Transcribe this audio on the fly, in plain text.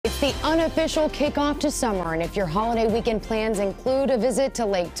the unofficial kickoff to summer, and if your holiday weekend plans include a visit to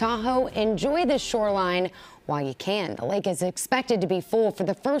Lake Tahoe, enjoy the shoreline while you can. The lake is expected to be full for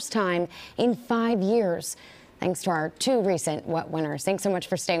the first time in 5 years. Thanks to our 2 recent wet winters. Thanks so much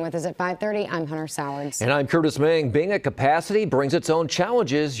for staying with us at 5:30. I'm Hunter Sowards. And I'm Curtis Ming. Being at capacity brings its own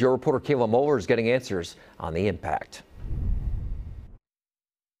challenges. Your reporter Kayla Moeller is getting answers on the impact.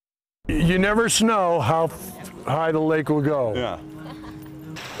 You never know how high the lake will go. Yeah.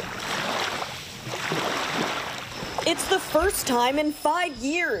 It's the first time in 5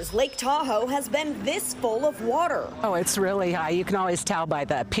 years Lake Tahoe has been this full of water. Oh, it's really high. You can always tell by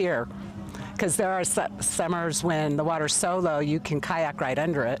the pier, because there are summers when the water's so low you can kayak right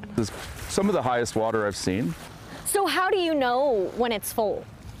under it. This is some of the highest water I've seen. So how do you know when it's full?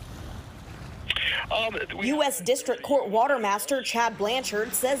 U.S. District Court Watermaster Chad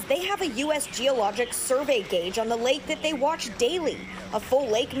Blanchard says they have a U.S. Geologic Survey gauge on the lake that they watch daily. A full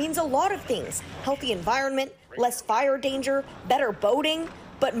lake means a lot of things: healthy environment, less fire danger, better boating.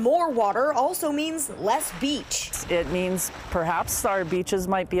 But more water also means less beach. It means perhaps our beaches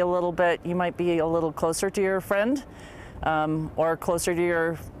might be a little bit, you might be a little closer to your friend or closer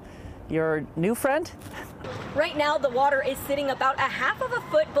to your new friend. Right now, the water is sitting about a half of a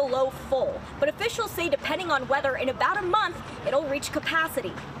foot below full, but officials say depending on weather, in about a month, it'll reach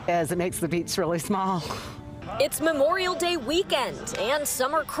capacity. As it makes the beach really small. It's Memorial Day weekend, and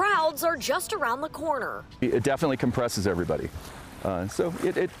summer crowds are just around the corner. It definitely compresses everybody. So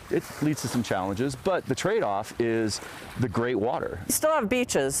it leads to some challenges, but the trade-off is the great water. You still have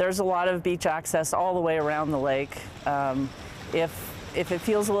beaches. There's a lot of beach access all the way around the lake. If it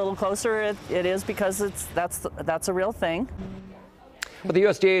feels a little closer, it is because that's a real thing. But the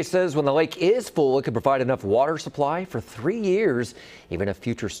USDA says when the lake is full, it could provide enough water supply for 3 years, even if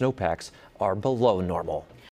future snowpacks are below normal.